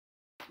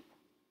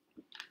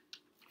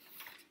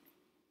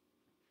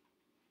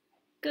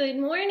Good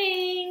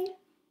morning.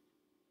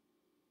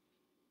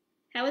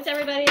 How is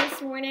everybody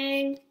this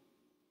morning?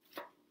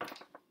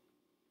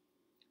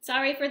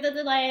 Sorry for the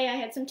delay. I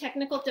had some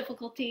technical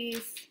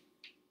difficulties.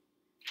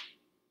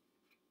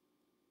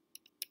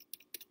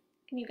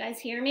 Can you guys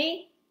hear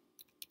me?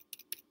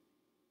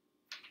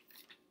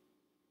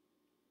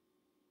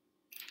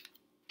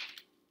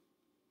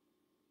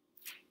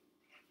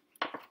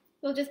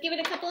 We'll just give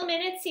it a couple of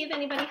minutes, see if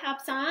anybody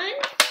hops on.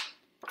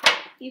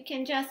 You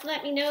can just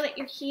let me know that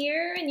you're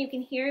here and you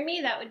can hear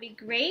me. That would be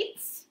great.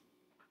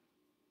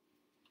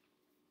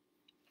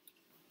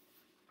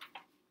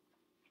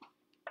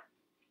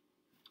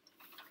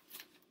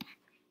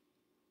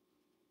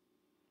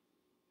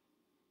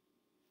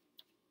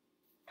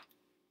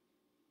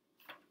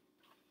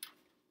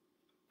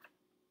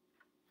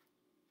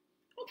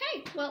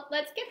 Okay, well,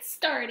 let's get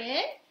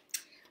started.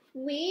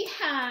 We're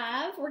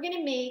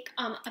gonna make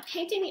a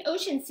painting the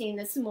ocean scene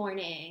this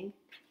morning.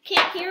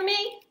 Can't hear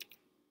me?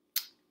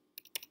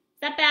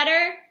 Is that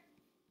better?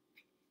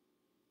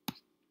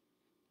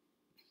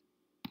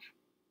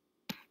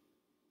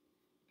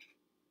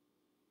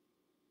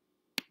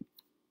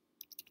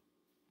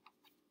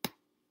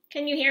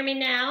 Can you hear me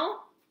now?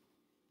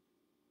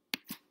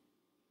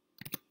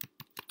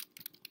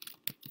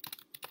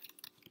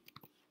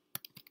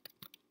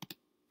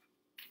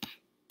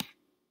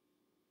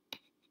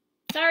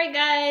 Sorry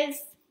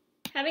guys,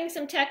 having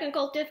some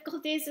technical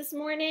difficulties this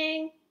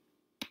morning.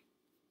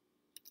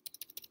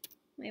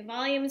 My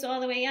volume's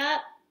all the way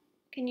up.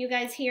 Can you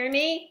guys hear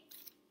me?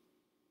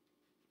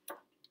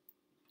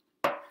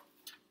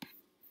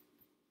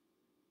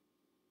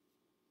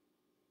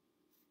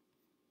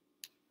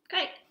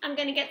 Okay, I'm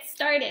gonna get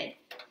started.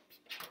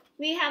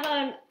 We have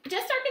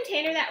just our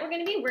container that we're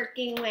gonna be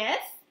working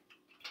with.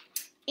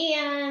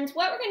 And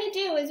what we're gonna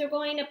do is we're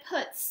going to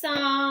put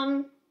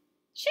some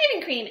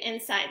shaving cream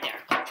inside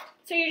there.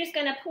 So you're just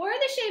gonna pour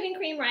the shaving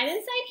cream right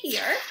inside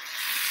here.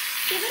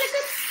 Give it a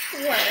good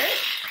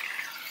squirt.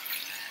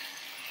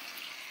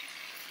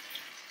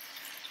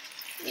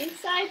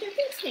 Inside your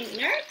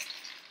container.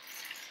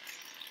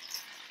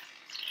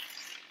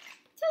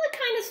 Until it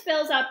kind of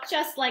fills up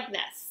just like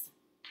this.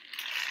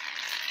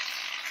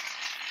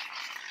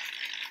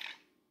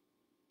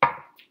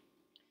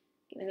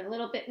 Give it a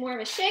little bit more of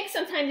a shake.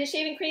 Sometimes the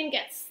shaving cream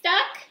gets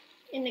stuck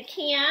in the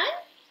can.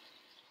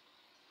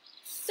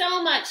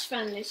 So much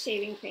fun this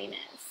shaving cream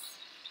is.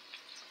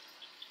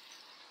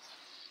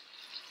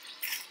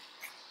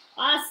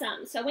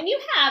 Awesome. So when you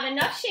have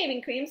enough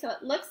shaving cream, so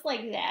it looks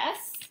like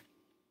this,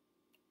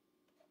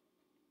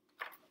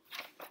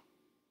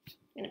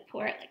 I'm going to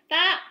pour it like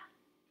that.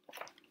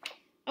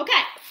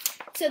 Okay,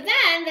 so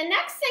then the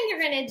next thing you're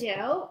going to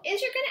do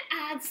is you're going to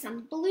add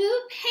some blue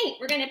paint.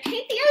 We're going to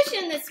paint the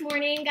ocean this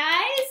morning,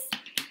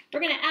 guys. We're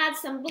going to add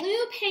some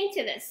blue paint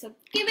to this. So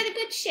give it a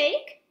good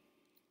shake.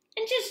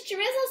 And just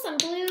drizzle some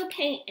blue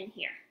paint in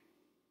here.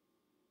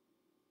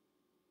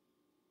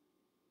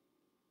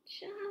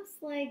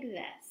 Just like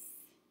this.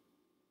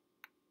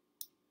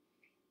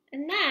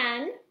 And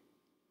then,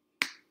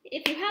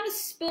 if you have a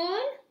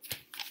spoon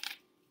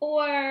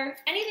or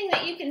anything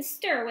that you can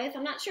stir with,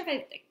 I'm not sure if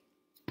I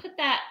put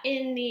that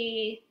in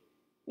the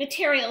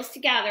materials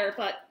together,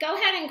 but go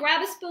ahead and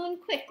grab a spoon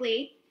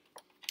quickly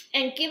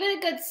and give it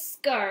a good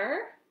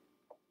stir.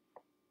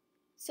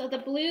 So the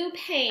blue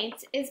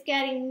paint is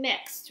getting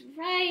mixed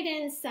right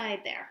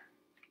inside there.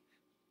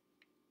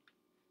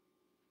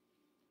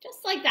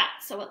 Just like that,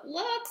 so it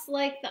looks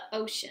like the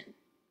ocean.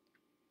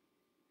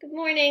 Good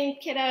morning,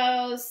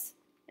 kiddos.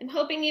 I'm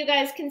hoping you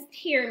guys can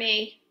hear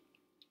me.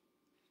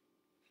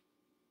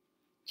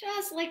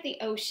 Just like the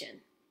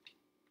ocean.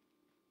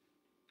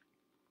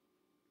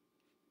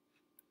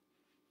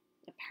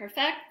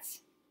 Perfect.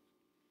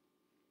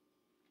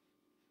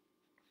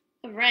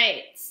 All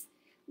right,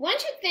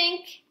 once you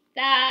think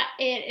that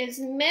it is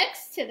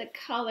mixed to the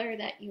color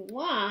that you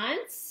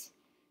want,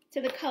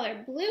 to the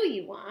color blue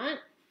you want.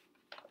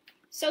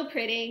 So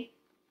pretty.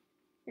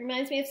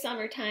 Reminds me of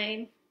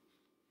summertime.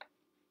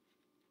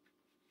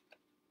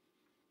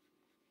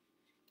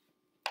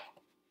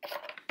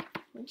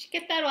 Once you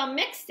get that all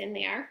mixed in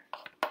there,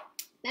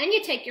 then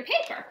you take your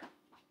paper.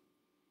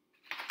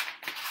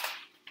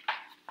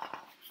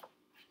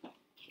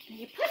 And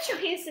you put your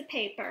piece of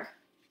paper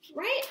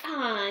right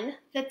on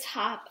the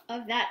top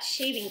of that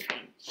shaving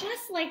cream,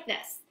 just like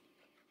this,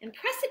 and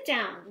press it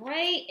down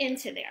right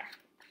into there.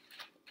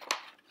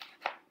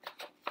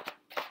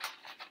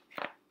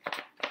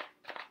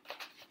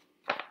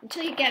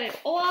 Until you get it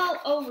all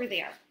over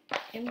there.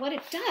 And what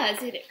it does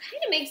is it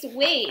kind of makes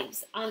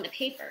waves on the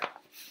paper.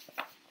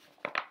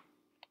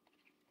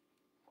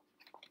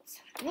 So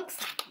it looks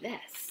like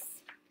this.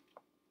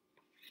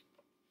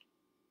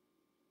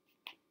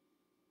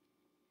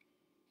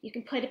 You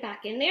can put it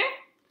back in there.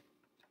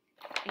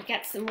 And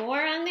get some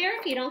more on there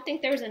if you don't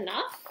think there's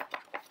enough.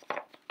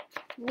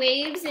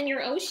 Waves in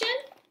your ocean.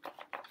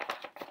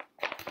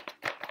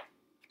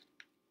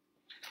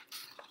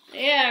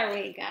 There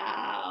we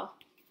go.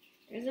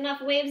 There's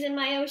enough waves in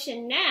my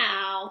ocean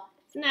now.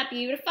 Isn't that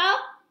beautiful?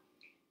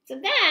 So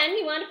then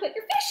you want to put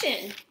your fish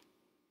in.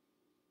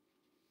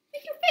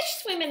 Make your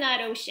fish swim in that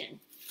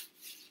ocean.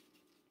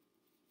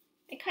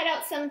 I cut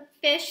out some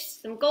fish,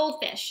 some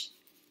goldfish,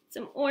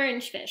 some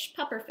orange fish,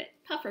 puffer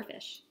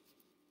fish.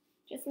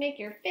 Just make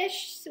your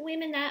fish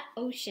swim in that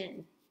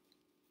ocean.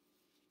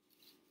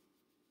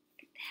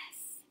 Look at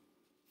this.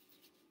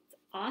 It's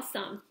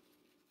awesome.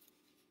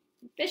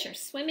 Fish are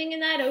swimming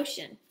in that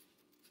ocean.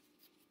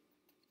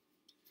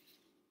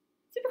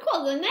 Super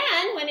cool. And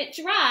then when it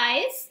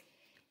dries,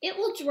 it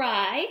will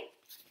dry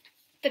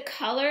the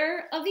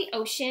color of the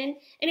ocean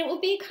and it will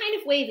be kind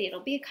of wavy. It'll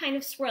be kind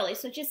of swirly.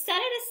 So just set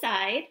it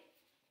aside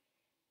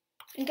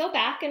and go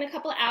back in a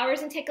couple of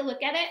hours and take a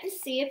look at it and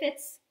see if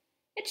it's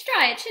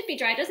dry. It should be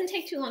dry. It doesn't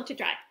take too long to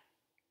dry.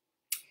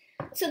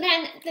 So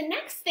then the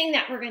next thing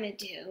that we're going to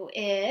do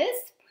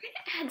is we're going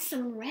to add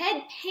some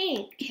red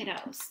paint,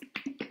 kiddos.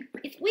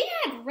 If we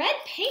add red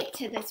paint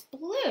to this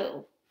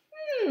blue,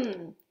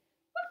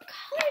 what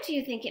color do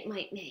you think it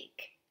might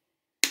make?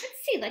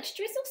 Let's see. Let's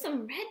drizzle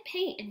some red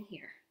paint in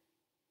here.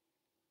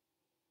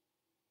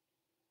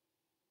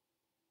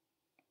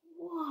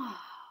 Whoa.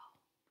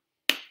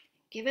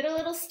 Give it a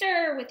little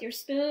stir with your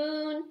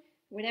spoon,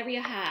 whatever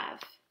you have.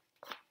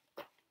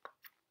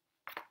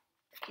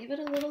 Give it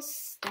a little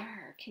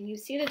stir. Can you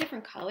see the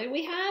different color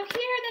we have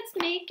here that's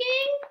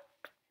making?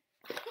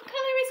 What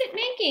color is it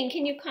making?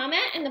 Can you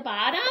comment in the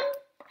bottom?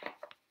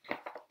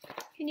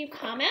 Can you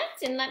comment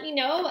and let me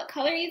know what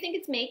color you think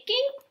it's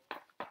making?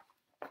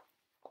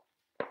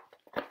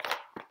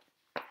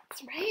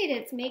 That's right,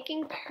 it's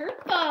making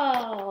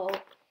purple.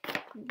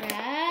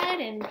 Red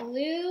and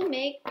blue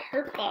make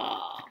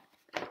purple.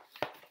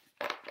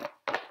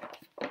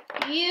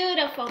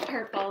 Beautiful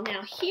purple.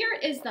 Now here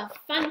is the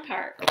fun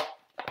part.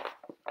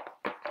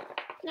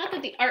 Not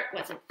that the art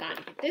wasn't fun,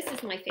 but this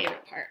is my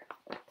favorite part.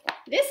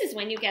 This is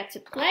when you get to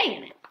play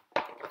in it.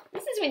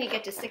 This is when you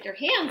get to stick your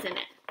hands in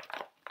it.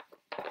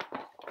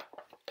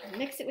 And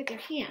mix it with your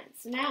hands.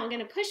 So now I'm going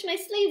to push my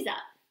sleeves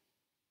up.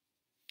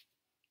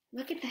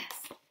 Look at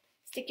this.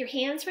 Stick your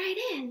hands right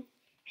in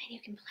and you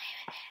can play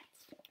with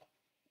it.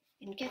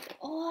 And get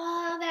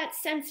all that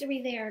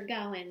sensory there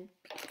going.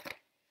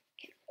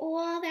 Get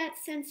all that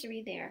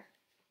sensory there.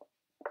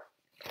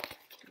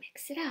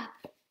 Mix it up.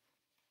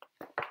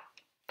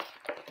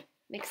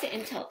 Mix it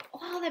until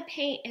all the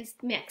paint is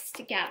mixed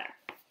together.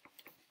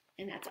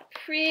 And that's a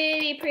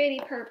pretty, pretty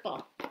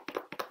purple.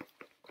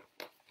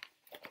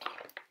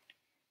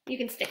 You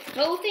can stick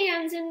both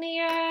hands in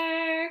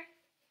there.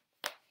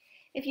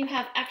 If you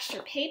have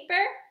extra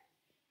paper,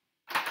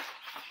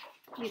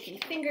 you can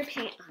finger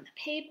paint on the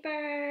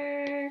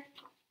paper.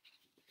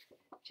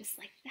 Just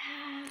like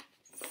that.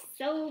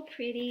 So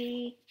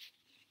pretty.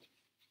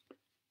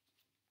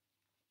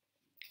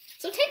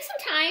 So take some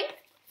time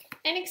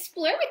and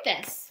explore with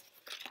this.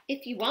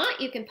 If you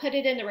want, you can put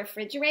it in the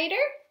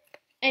refrigerator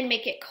and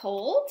make it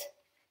cold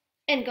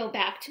and go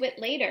back to it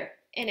later.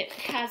 And it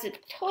has a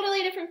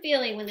totally different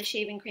feeling when the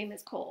shaving cream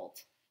is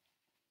cold.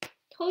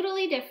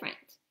 Totally different.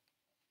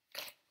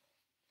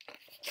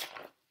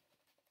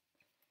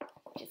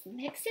 Just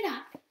mix it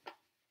up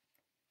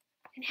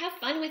and have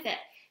fun with it.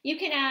 You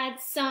can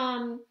add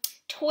some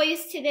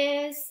toys to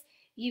this.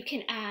 You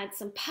can add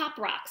some Pop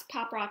Rocks.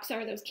 Pop Rocks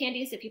are those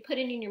candies if you put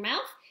it in your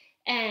mouth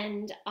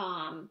and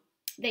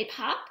they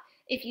pop.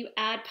 If you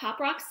add Pop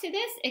Rocks to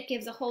this, it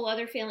gives a whole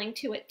other feeling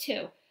to it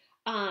too.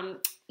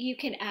 You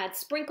can add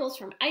sprinkles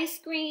from ice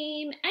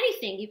cream,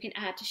 anything you can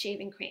add to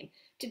shaving cream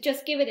to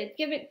just give it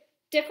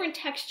different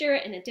texture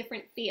and a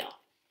different feel.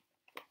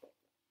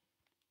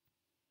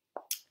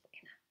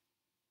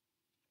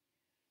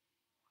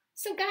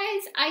 So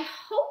guys, I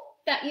hope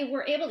that you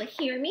were able to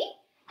hear me,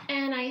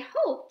 and I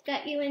hope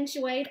that you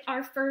enjoyed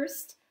our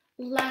first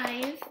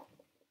live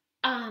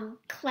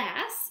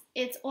class.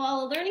 It's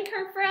all a learning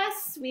curve for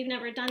us. We've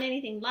never done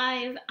anything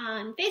live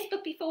on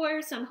Facebook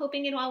before, so I'm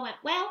hoping it all went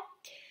well.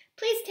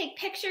 Please take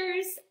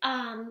pictures.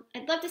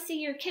 I'd love to see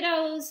your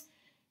kiddos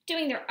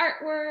doing their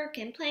artwork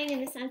and playing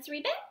in the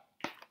sensory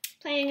bit,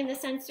 playing in the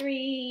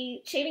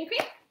sensory shaving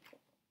cream.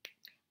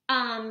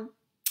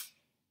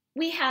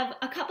 We have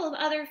a couple of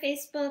other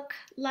Facebook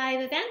live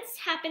events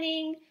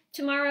happening.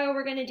 Tomorrow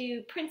we're going to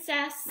do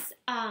princess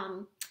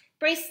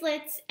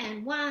bracelets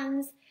and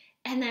wands.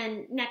 And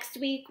then next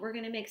week we're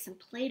going to make some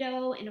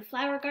Play-Doh in a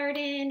flower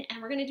garden.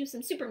 And we're going to do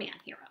some Superman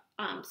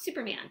art.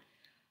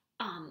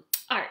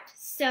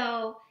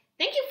 So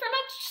thank you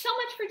so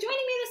much for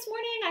joining me this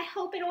morning. I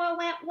hope it all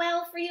went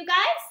well for you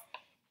guys.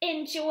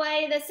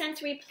 Enjoy the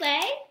sensory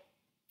play.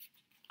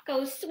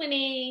 Go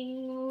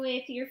swimming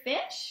with your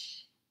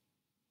fish.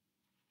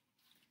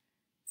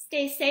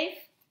 Stay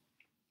safe,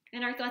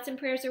 and our thoughts and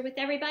prayers are with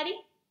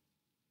everybody.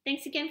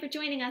 Thanks again for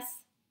joining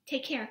us.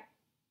 Take care.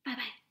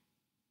 Bye-bye.